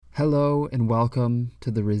Hello and welcome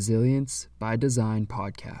to the Resilience by Design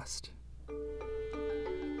podcast.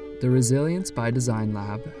 The Resilience by Design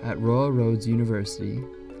Lab at Royal Roads University,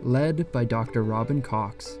 led by Dr. Robin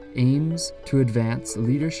Cox, aims to advance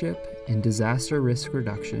leadership in disaster risk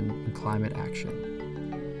reduction and climate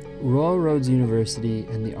action. Royal Roads University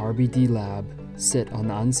and the RBD Lab sit on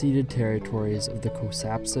the unceded territories of the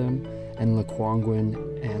Cousapsin and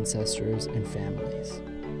Lekwungen ancestors and families.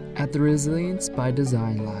 At the Resilience by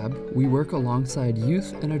Design Lab, we work alongside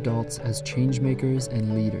youth and adults as changemakers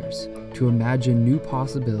and leaders to imagine new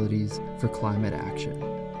possibilities for climate action.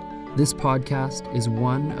 This podcast is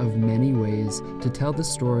one of many ways to tell the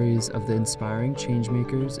stories of the inspiring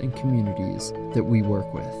changemakers and communities that we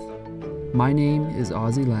work with. My name is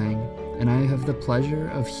Ozzy Lang, and I have the pleasure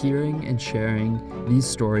of hearing and sharing these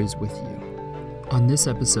stories with you. On this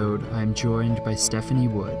episode, I am joined by Stephanie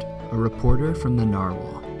Wood, a reporter from the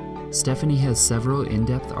Narwhal. Stephanie has several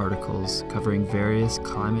in-depth articles covering various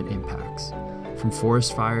climate impacts, from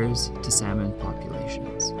forest fires to salmon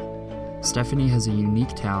populations. Stephanie has a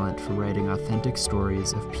unique talent for writing authentic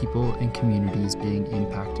stories of people and communities being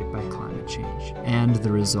impacted by climate change, and the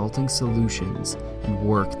resulting solutions and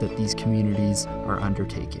work that these communities are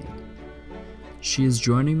undertaking. She is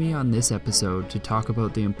joining me on this episode to talk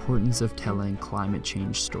about the importance of telling climate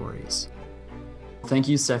change stories. Thank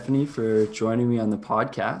you, Stephanie, for joining me on the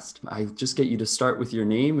podcast. I just get you to start with your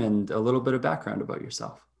name and a little bit of background about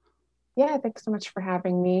yourself. Yeah, thanks so much for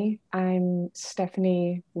having me. I'm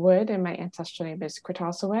Stephanie Wood, and my ancestral name is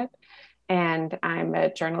Kritasawet, and I'm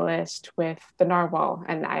a journalist with the Narwhal,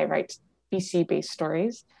 and I write BC-based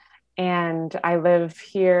stories. And I live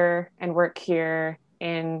here and work here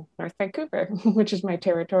in North Vancouver, which is my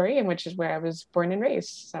territory and which is where I was born and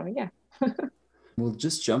raised. So yeah. We'll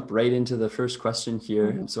just jump right into the first question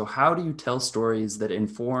here. Mm-hmm. So how do you tell stories that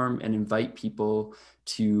inform and invite people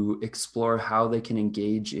to explore how they can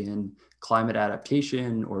engage in climate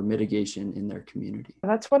adaptation or mitigation in their community?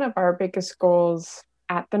 That's one of our biggest goals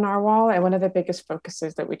at the Narwhal, and one of the biggest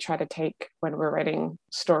focuses that we try to take when we're writing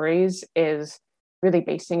stories is really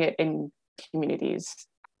basing it in communities.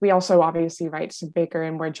 We also obviously write some bigger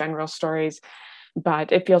and more general stories,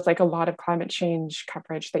 but it feels like a lot of climate change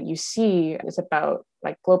coverage that you see is about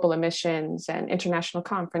like global emissions and international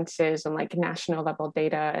conferences and like national level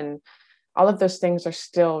data. And all of those things are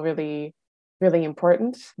still really, really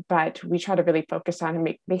important. But we try to really focus on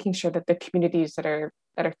making sure that the communities that are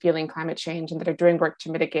feeling climate change and that are doing work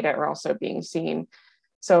to mitigate it are also being seen.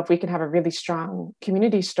 So if we can have a really strong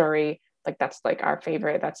community story, like that's like our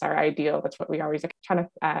favorite, that's our ideal, that's what we always trying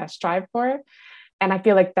to strive for. And I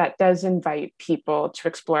feel like that does invite people to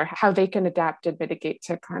explore how they can adapt and mitigate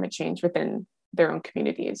to climate change within their own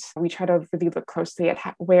communities. We try to really look closely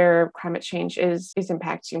at where climate change is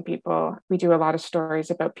impacting people. We do a lot of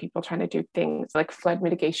stories about people trying to do things like flood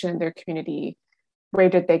mitigation in their community. Where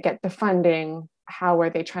did they get the funding? How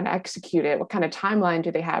are they trying to execute it? What kind of timeline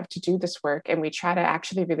do they have to do this work? And we try to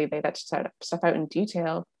actually really lay that stuff out in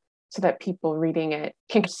detail so that people reading it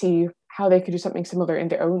can see how they could do something similar in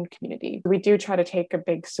their own community. We do try to take a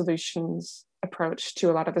big solutions approach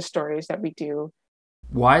to a lot of the stories that we do.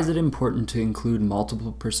 Why is it important to include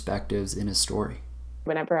multiple perspectives in a story?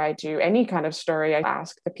 Whenever I do any kind of story, I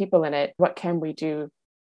ask the people in it, what can we do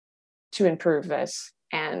to improve this?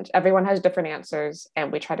 And everyone has different answers,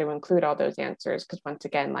 and we try to include all those answers because once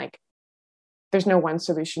again, like there's no one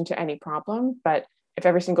solution to any problem, but if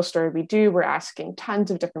every single story we do, we're asking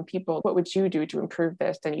tons of different people, what would you do to improve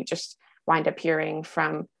this? Then you just wind up hearing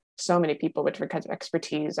from so many people with different kinds of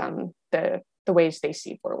expertise on the ways they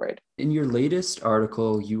see forward. In your latest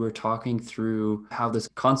article, you were talking through how this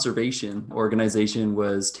conservation organization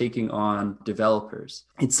was taking on developers.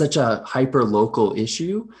 It's such a hyper-local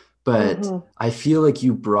issue, but I feel like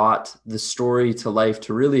you brought the story to life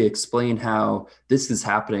to really explain how this is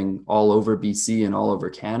happening all over BC and all over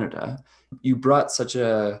Canada. You brought such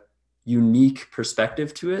a unique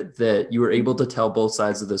perspective to it that you were able to tell both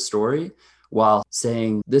sides of the story while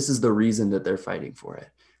saying this is the reason that they're fighting for it.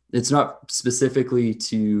 It's not specifically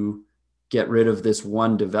to get rid of this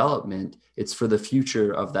one development. It's for the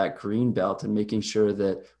future of that green belt and making sure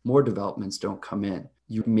that more developments don't come in.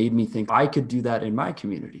 You made me think I could do that in my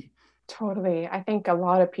community. Totally. I think a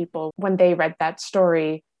lot of people, when they read that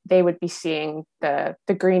story, they would be seeing the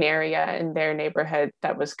green area in their neighborhood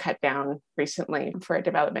that was cut down recently for a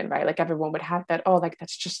development, right? Like everyone would have that, oh, like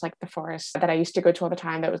that's just like the forest that I used to go to all the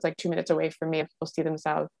time that was like 2 minutes away from me, and people see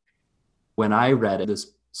themselves. When I read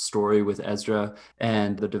this story with Ezra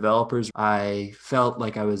and the developers, I felt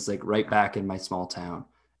like I was like right back in my small town.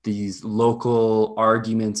 These local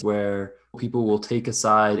arguments where people will take a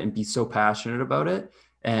side and be so passionate about it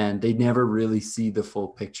and they never really see the full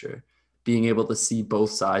picture. Being able to see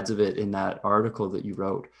both sides of it in that article that you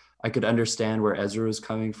wrote, I could understand where Ezra was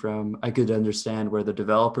coming from. I could understand where the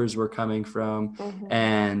developers were coming from. Mm-hmm.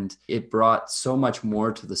 And it brought so much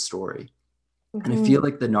more to the story. And I feel Mm-hmm.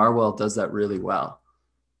 like the Narwhal does that really well.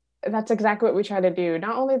 That's exactly what we try to do.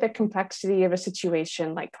 Not only the complexity of a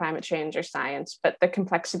situation like climate change or science, but the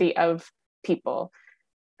complexity of people.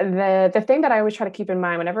 The thing that I always try to keep in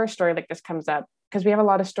mind whenever a story like this comes up, because we have a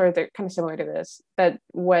lot of stories that are kind of similar to this, that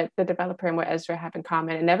what the developer and what Ezra have in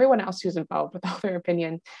common, and everyone else who's involved with all their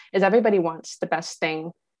opinion, is everybody wants the best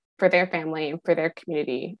thing for their family and for their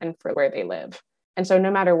community and for where they live. And so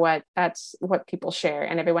no matter what, that's what people share.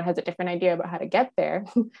 And everyone has a different idea about how to get there.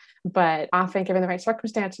 But often, given the right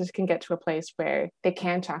circumstances, can get to a place where they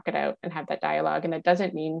can talk it out and have that dialogue. And it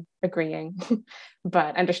doesn't mean agreeing,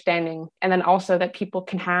 but understanding. And then also that people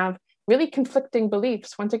can have really conflicting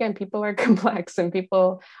beliefs. Once again, people are complex and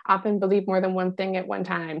people often believe more than one thing at one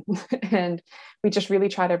time. And we just really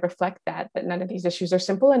try to reflect that none of these issues are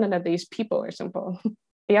simple and none of these people are simple.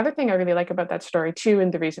 The other thing I really like about that story too,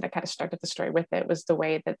 and the reason I kind of started the story with it, was the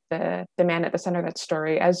way that the man at the center of that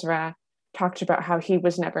story, Ezra, talked about how he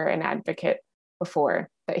was never an advocate before,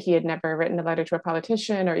 that he had never written a letter to a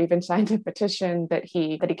politician or even signed a petition, that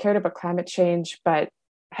he cared about climate change, but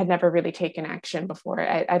had never really taken action before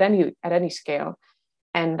at any scale.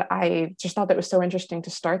 And I just thought that was so interesting to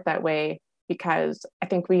start that way, because I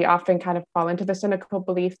think we often kind of fall into the cynical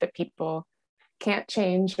belief that people can't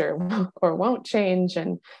change or won't change.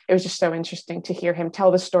 And it was just so interesting to hear him tell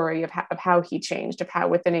the story of how he changed, of how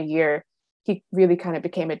within a year he really kind of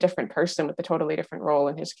became a different person with a totally different role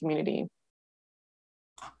in his community.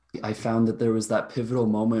 I found that there was that pivotal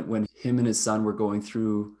moment when him and his son were going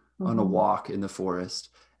through on a Mm-hmm. walk in the forest,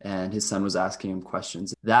 and his son was asking him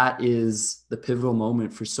questions. That is the pivotal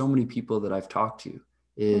moment for so many people that I've talked to,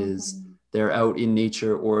 is Mm-hmm. they're out in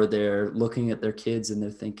nature or they're looking at their kids and they're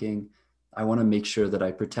thinking, I want to make sure that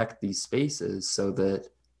I protect these spaces so that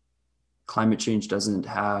climate change doesn't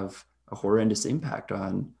have a horrendous impact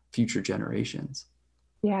on future generations.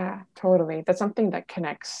 Yeah, totally. That's something that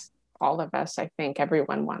connects all of us. I think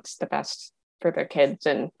everyone wants the best for their kids.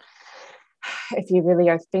 And if you really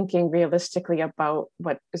are thinking realistically about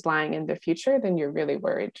what is lying in the future, then you're really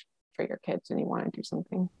worried for your kids and you want to do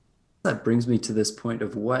something. That brings me to this point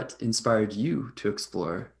of what inspired you to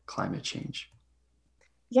explore climate change.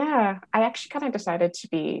 Yeah, I actually kind of decided to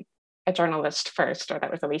be a journalist first, or that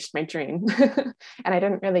was at least my dream. And I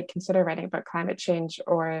didn't really consider writing about climate change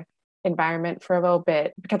or environment for a little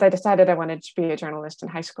bit, because I decided I wanted to be a journalist in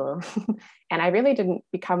high school. And I really didn't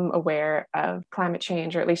become aware of climate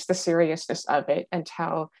change, or at least the seriousness of it,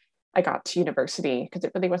 until I got to university, because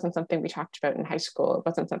it really wasn't something we talked about in high school. It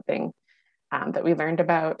wasn't something that we learned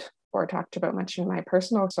about or talked about much in my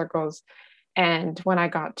personal circles. And when I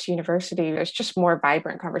got to university, there's just more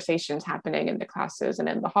vibrant conversations happening in the classes and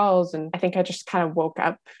in the halls. And I think I just kind of woke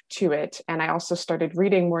up to it. And I also started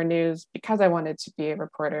reading more news because I wanted to be a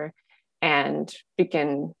reporter, and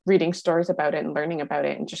begin reading stories about it and learning about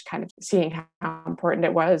it and just kind of seeing how important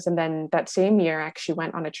it was. And then that same year, I actually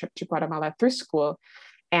went on a trip to Guatemala through school.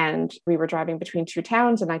 And we were driving between two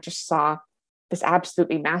towns, and I just saw this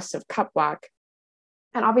absolutely massive cut block.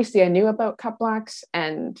 And obviously, I knew about cut blocks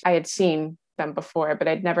and I had seen them before, but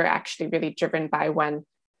I'd never actually really driven by one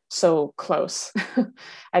so close.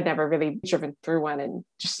 I'd never really driven through one and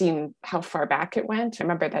just seen how far back it went. I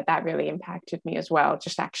remember that really impacted me as well,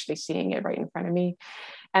 just actually seeing it right in front of me.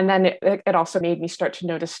 And then it also made me start to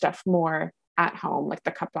notice stuff more at home, like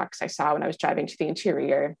the cut blocks I saw when I was driving to the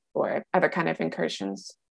interior, or other kind of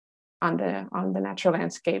incursions on the natural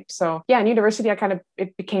landscape. So yeah, in university,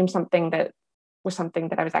 it became something that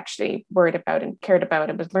I was actually worried about and cared about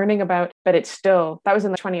and was learning about. But that was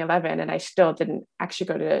in 2011, and I still didn't actually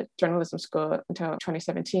go to journalism school until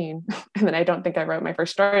 2017. And then I don't think I wrote my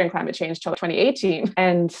first story on climate change till 2018.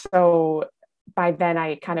 And so by then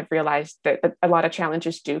I kind of realized that a lot of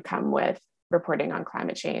challenges do come with reporting on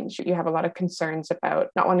climate change. You have a lot of concerns about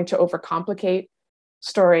not wanting to overcomplicate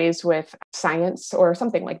stories with science or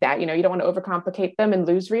something like that. You know, you don't want to overcomplicate them and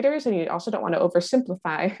lose readers, and you also don't want to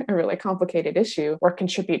oversimplify a really complicated issue or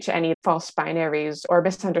contribute to any false binaries or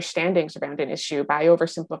misunderstandings around an issue by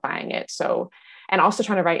oversimplifying it. So, and also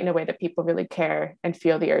trying to write in a way that people really care and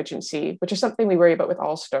feel the urgency, which is something we worry about with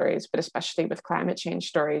all stories, but especially with climate change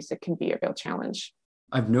stories, it can be a real challenge.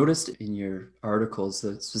 I've noticed in your articles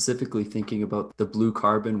that specifically thinking about the blue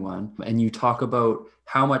carbon one, and you talk about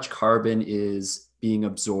how much carbon is being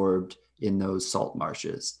absorbed in those salt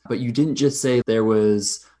marshes. But you didn't just say there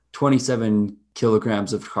was 27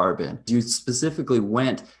 kilograms of carbon. You specifically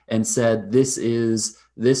went and said this is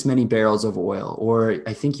this many barrels of oil, or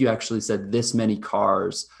I think you actually said this many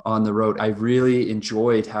cars on the road. I really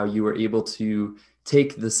enjoyed how you were able to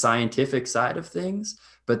take the scientific side of things,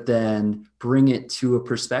 but then bring it to a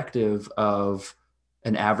perspective of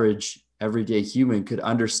an average everyday human could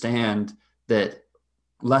understand that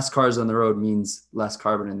less cars on the road means less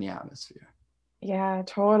carbon in the atmosphere. Yeah,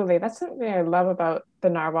 totally. That's something I love about the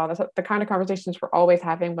narwhal. That's the kind of conversations we're always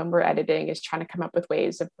having when we're editing, is trying to come up with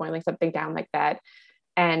ways of boiling something down like that.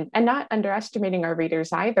 And not underestimating our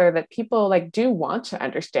readers either, that people like do want to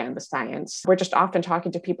understand the science. We're just often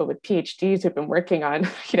talking to people with PhDs who've been working on,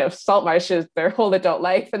 salt marshes their whole adult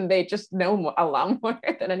life, and they just know a lot more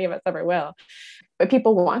than any of us ever will. But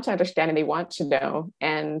people want to understand and they want to know.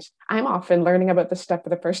 And I'm often learning about this stuff for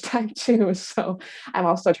the first time too. So I'm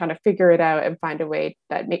also trying to figure it out and find a way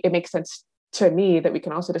that it makes sense to me, that we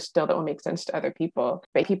can also distill that will make sense to other people.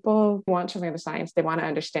 But people want to learn the science, they want to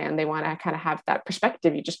understand, they want to kind of have that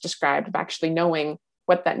perspective you just described of actually knowing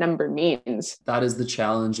what that number means. That is the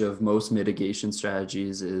challenge of most mitigation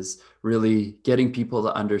strategies, is really getting people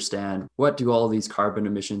to understand, what do all these carbon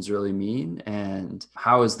emissions really mean, and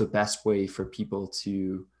how is the best way for people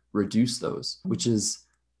to reduce those, which is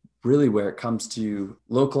really where it comes to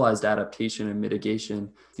localized adaptation and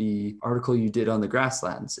mitigation. The article you did on the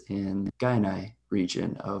grasslands in Kainai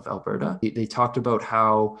region of Alberta, they talked about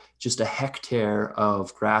how just a hectare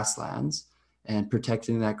of grasslands and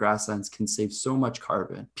protecting that grasslands can save so much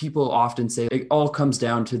carbon. People often say it all comes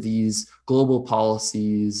down to these global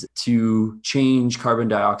policies to change carbon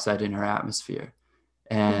dioxide in our atmosphere.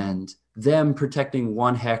 And them protecting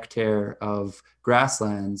 1 hectare of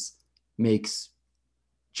grasslands makes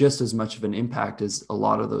just as much of an impact as a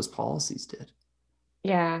lot of those policies did.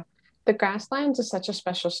 Yeah. The grasslands is such a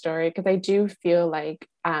special story because I do feel like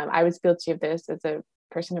I was guilty of this as a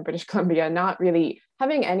person in British Columbia, not really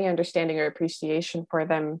having any understanding or appreciation for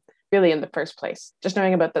them really in the first place. Just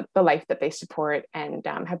knowing about the life that they support and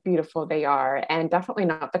how beautiful they are, and definitely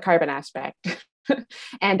not the carbon aspect.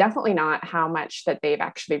 And definitely not how much that they've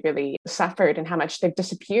actually really suffered and how much they've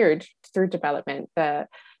disappeared through development. That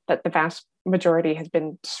the vast majority has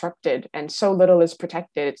been disrupted and so little is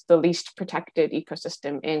protected. It's the least protected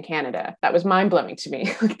ecosystem in Canada. That was mind-blowing to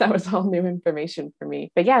me. That was all new information for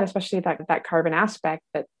me. But yeah, especially that carbon aspect,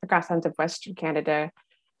 that the grasslands of Western Canada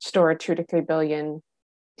store 2 to 3 billion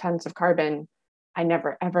tons of carbon. I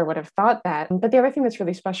never ever would have thought that. But the other thing that's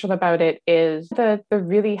really special about it is the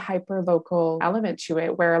really hyper local element to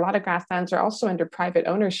it, where a lot of grasslands are also under private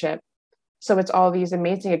ownership. So it's all these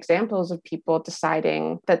amazing examples of people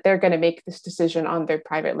deciding that they're going to make this decision on their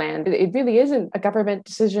private land. It really isn't a government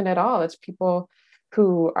decision at all. It's people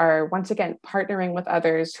who are, once again, partnering with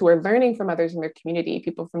others, who are learning from others in their community,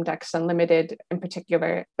 people from Ducks Unlimited in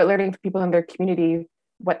particular, but learning from people in their community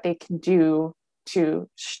what they can do to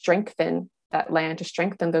strengthen that land, to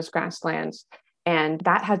strengthen those grasslands. And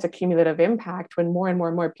that has a cumulative impact when more and more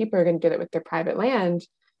and more people are going to do that with their private land.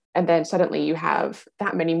 And then suddenly you have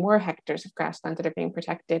that many more hectares of grassland that are being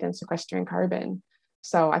protected and sequestering carbon.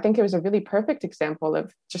 So I think it was a really perfect example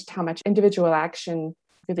of just how much individual action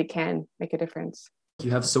really can make a difference.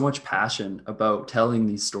 You have so much passion about telling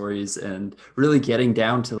these stories and really getting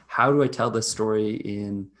down to, how do I tell this story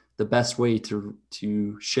in the best way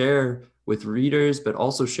to share with readers, but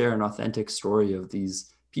also share an authentic story of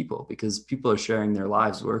these people, because people are sharing their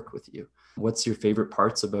lives work with you. What's your favorite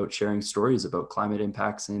parts about sharing stories about climate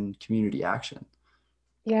impacts and community action?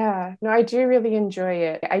 Yeah, no, I do really enjoy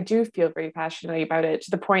it. I do feel very passionately about it,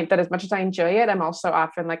 to the point that as much as I enjoy it, I'm also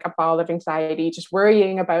often like a ball of anxiety, just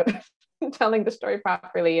worrying about telling the story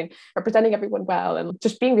properly and representing everyone well, and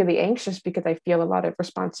just being really anxious because I feel a lot of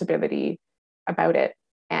responsibility about it.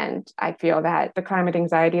 And I feel that the climate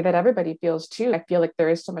anxiety that everybody feels too. I feel like there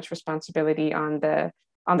is so much responsibility on the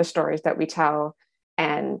stories that we tell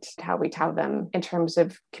and how we tell them in terms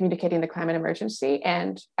of communicating the climate emergency.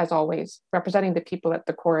 And as always, representing the people at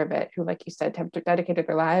the core of it, who, like you said, have dedicated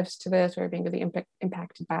their lives to this or are being really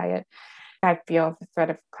impacted by it. I feel the threat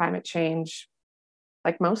of climate change,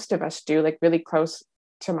 like most of us do, like really close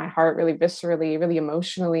to my heart, really viscerally, really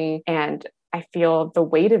emotionally. And I feel the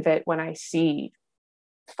weight of it when I see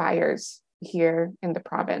fires here in the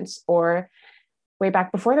province, or way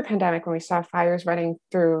back before the pandemic when we saw fires running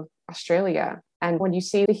through Australia. And when you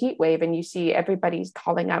see the heat wave and you see everybody's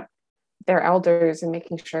calling up their elders and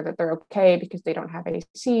making sure that they're okay because they don't have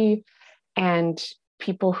AC, and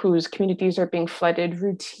people whose communities are being flooded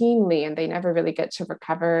routinely and they never really get to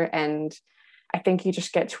recover. And I think you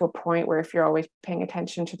just get to a point where, if you're always paying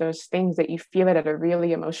attention to those things, that you feel it at a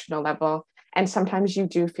really emotional level. And sometimes you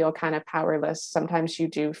do feel kind of powerless. Sometimes you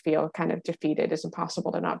do feel kind of defeated. It's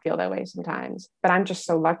impossible to not feel that way sometimes. But I'm just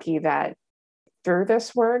so lucky that through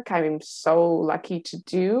this work, I'm so lucky to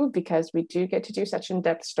do, because we do get to do such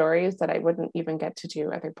in-depth stories that I wouldn't even get to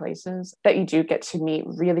do other places, that you do get to meet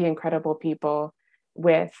really incredible people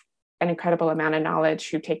with an incredible amount of knowledge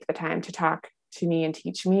who take the time to talk to me and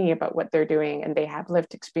teach me about what they're doing, and they have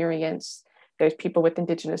lived experience. There's people with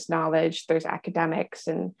Indigenous knowledge, there's academics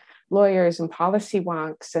and lawyers and policy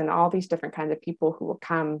wonks and all these different kinds of people who will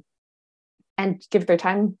come and give their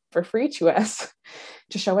time for free to us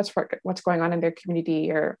to show us what's going on in their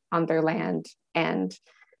community or on their land, and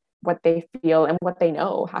what they feel and what they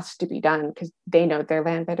know has to be done, because they know their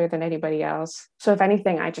land better than anybody else. So if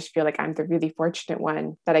anything, I just feel like I'm the really fortunate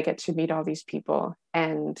one that I get to meet all these people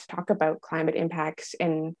and talk about climate impacts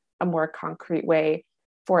in a more concrete way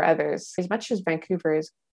for others. As much as Vancouver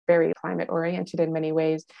is very climate oriented in many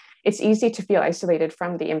ways, it's easy to feel isolated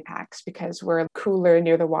from the impacts because we're cooler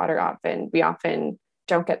near the water often. We often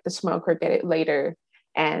don't get the smoke or get it later.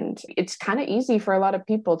 And it's kind of easy for a lot of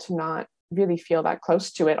people to not really feel that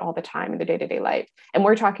close to it all the time in their day-to-day life. And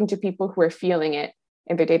we're talking to people who are feeling it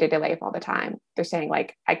in their day-to-day life all the time. They're saying,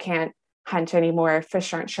 like, I can't hunt anymore.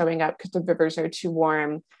 Fish aren't showing up because the rivers are too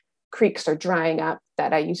warm. Creeks are drying up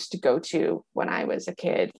that I used to go to when I was a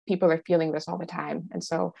kid. People are feeling this all the time. And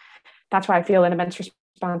so that's why I feel an immense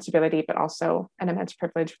responsibility, but also an immense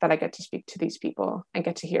privilege that I get to speak to these people and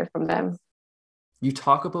get to hear from them. You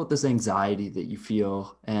talk about this anxiety that you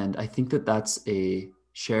feel, and I think that that's a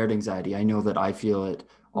shared anxiety. I know that I feel it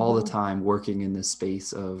all the time working in this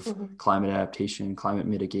space of climate adaptation, climate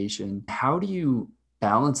mitigation. How do you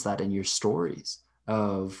balance that in your stories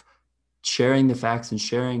of sharing the facts and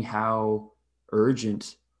sharing how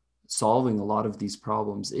urgent solving a lot of these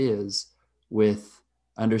problems is, with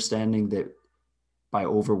understanding that by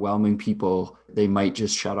overwhelming people, they might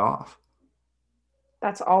just shut off?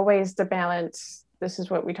 That's always the balance. This is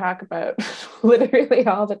what we talk about literally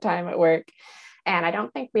all the time at work. And I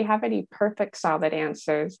don't think we have any perfect solid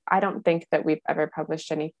answers. I don't think that we've ever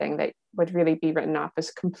published anything that would really be written off as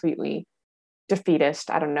completely defeatist.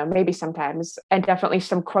 I don't know, maybe sometimes. And definitely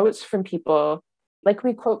some quotes from people, like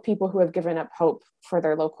we quote people who have given up hope for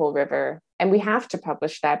their local river. And we have to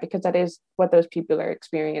publish that because that is what those people are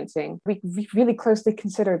experiencing. We really closely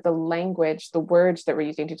consider the language, the words that we're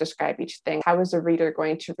using to describe each thing. How is a reader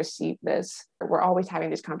going to receive this? We're always having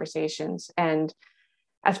these conversations. And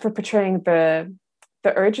as for portraying the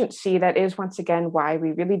urgency, that is once again why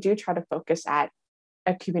we really do try to focus at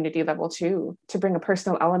a community level too, to bring a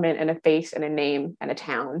personal element and a face and a name and a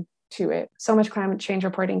town to it. So much climate change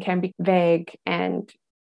reporting can be vague, and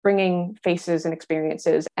bringing faces and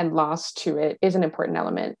experiences and loss to it is an important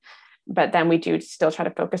element. But then we do still try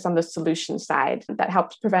to focus on the solution side. That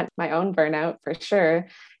helps prevent my own burnout for sure.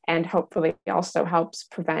 And hopefully also helps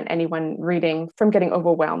prevent anyone reading from getting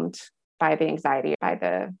overwhelmed by the anxiety, by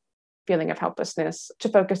the feeling of helplessness, to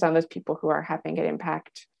focus on those people who are having an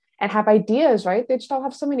impact and have ideas, right? They just all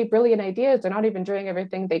have so many brilliant ideas. They're not even doing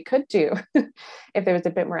everything they could do. If there was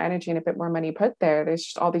a bit more energy and a bit more money put there, there's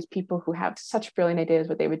just all these people who have such brilliant ideas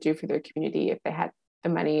what they would do for their community if they had the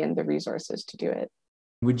money and the resources to do it.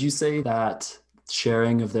 Would you say that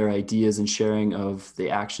sharing of their ideas and sharing of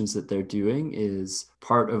the actions that they're doing is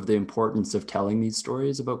part of the importance of telling these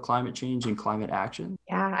stories about climate change and climate action?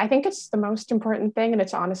 Yeah, I think it's the most important thing. And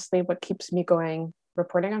it's honestly what keeps me going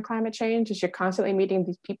reporting on climate change, is you're constantly meeting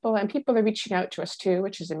these people, and people are reaching out to us too,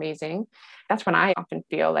 which is amazing. That's when I often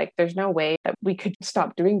feel like there's no way that we could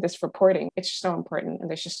stop doing this reporting. It's so important. And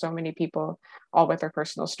there's just so many people all with their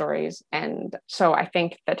personal stories. And so I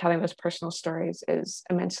think that telling those personal stories is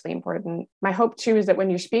immensely important. My hope too is that when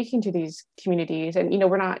you're speaking to these communities, and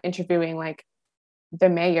we're not interviewing like the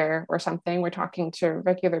mayor or something, we're talking to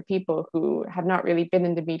regular people who have not really been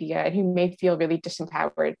in the media and who may feel really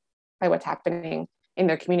disempowered by what's happening in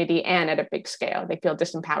their community and at a big scale. They feel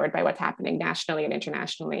disempowered by what's happening nationally and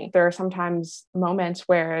internationally. There are sometimes moments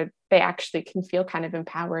where they actually can feel kind of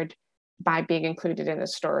empowered by being included in a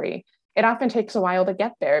story. It often takes a while to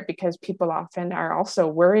get there because people often are also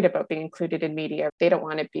worried about being included in media. They don't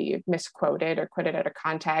want to be misquoted or quoted out of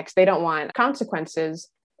context. They don't want consequences.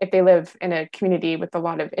 If they live in a community with a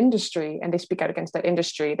lot of industry and they speak out against that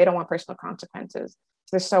industry, they don't want personal consequences.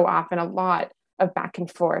 There's so often a lot of back and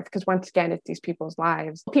forth because once again, it's these people's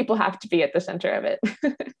lives. People have to be at the center of it.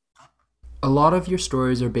 A lot of your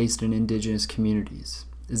stories are based in Indigenous communities.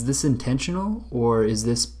 Is this intentional, or is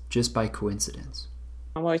this just by coincidence?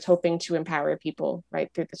 I'm always hoping to empower people right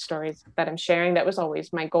through the stories that I'm sharing. That was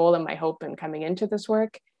always my goal and my hope in coming into this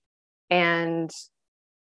work. And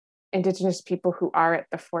Indigenous people who are at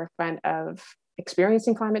the forefront of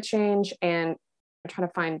experiencing climate change and trying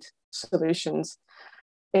to find solutions.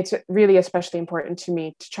 It's really especially important to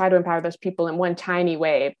me to try to empower those people in one tiny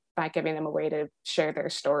way by giving them a way to share their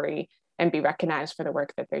story and be recognized for the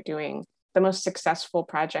work that they're doing. The most successful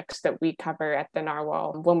projects that we cover at the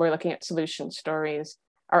Narwhal, when we're looking at solution stories,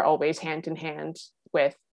 are always hand in hand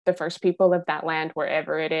with the first people of that land,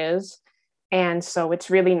 wherever it is. And so it's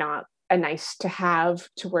really not a nice to have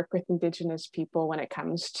to work with Indigenous people when it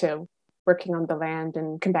comes to working on the land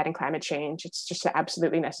and combating climate change. It's just an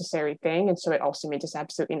absolutely necessary thing. And so it also means it's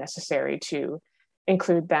absolutely necessary to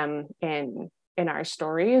include them in our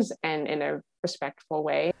stories and in a respectful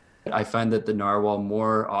way. I find that the Narwhal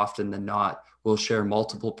more often than not will share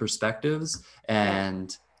multiple perspectives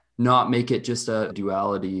and not make it just a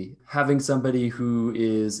duality. Having somebody who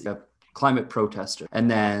is a climate protester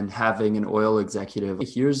and then having an oil executive,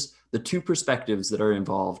 here's the two perspectives that are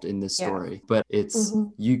involved in this story, but it's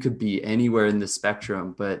you could be anywhere in the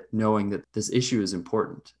spectrum, but knowing that this issue is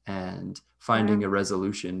important and finding a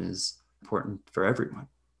resolution is important for everyone.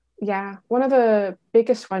 Yeah, one of the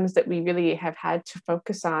biggest ones that we really have had to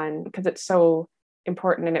focus on, because it's so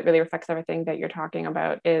important and it really reflects everything that you're talking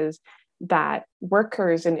about, is that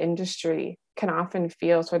workers in industry can often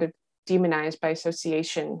feel sort of demonized by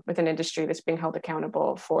association with an industry that's being held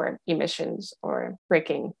accountable for emissions or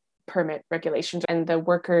breaking permit regulations. And the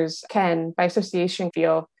workers can, by association,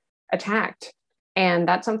 feel attacked. And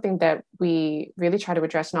that's something that we really try to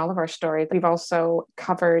address in all of our stories. We've also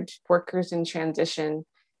covered workers in transition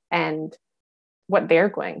and what they're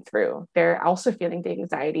going through. They're also feeling the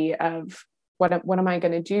anxiety of what am I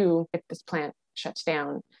going to do if this plant shuts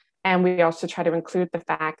down? And we also try to include the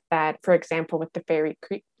fact that, for example, with the Fairy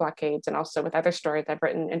Creek blockades and also with other stories I've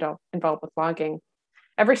written involved with logging,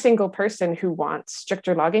 every single person who wants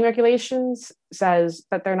stricter logging regulations says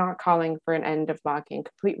that they're not calling for an end of logging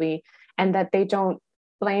completely, and that they don't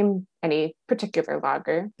blame any particular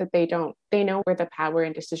logger, that they know where the power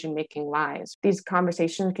and decision-making lies. These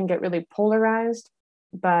conversations can get really polarized,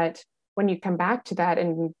 but when you come back to that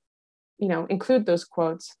and, include those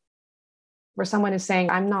quotes where someone is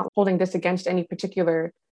saying, I'm not holding this against any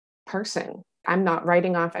particular person. I'm not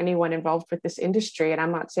writing off anyone involved with this industry, and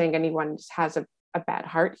I'm not saying anyone has a bad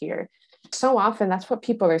heart here. So often that's what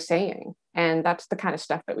people are saying. And that's the kind of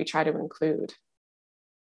stuff that we try to include.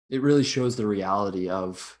 It really shows the reality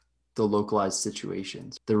of the localized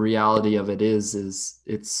situations. The reality of it is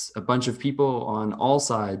it's a bunch of people on all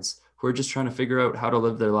sides who are just trying to figure out how to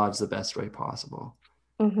live their lives the best way possible.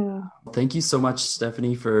 Thank you so much,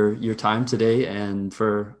 Stephanie, for your time today and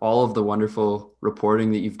for all of the wonderful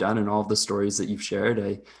reporting that you've done and all of the stories that you've shared.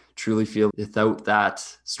 I truly feel without that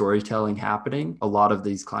storytelling happening, a lot of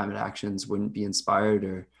these climate actions wouldn't be inspired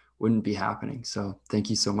or wouldn't be happening. So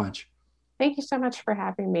thank you so much. Thank you so much for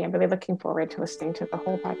having me. I'm really looking forward to listening to the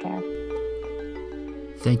whole podcast.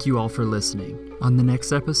 Thank you all for listening. On the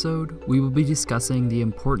next episode, we will be discussing the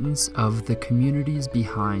importance of the communities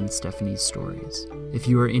behind Stephanie's stories. If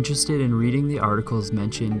you are interested in reading the articles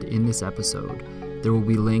mentioned in this episode, there will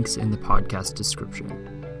be links in the podcast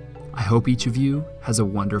description. I hope each of you has a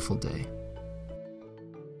wonderful day.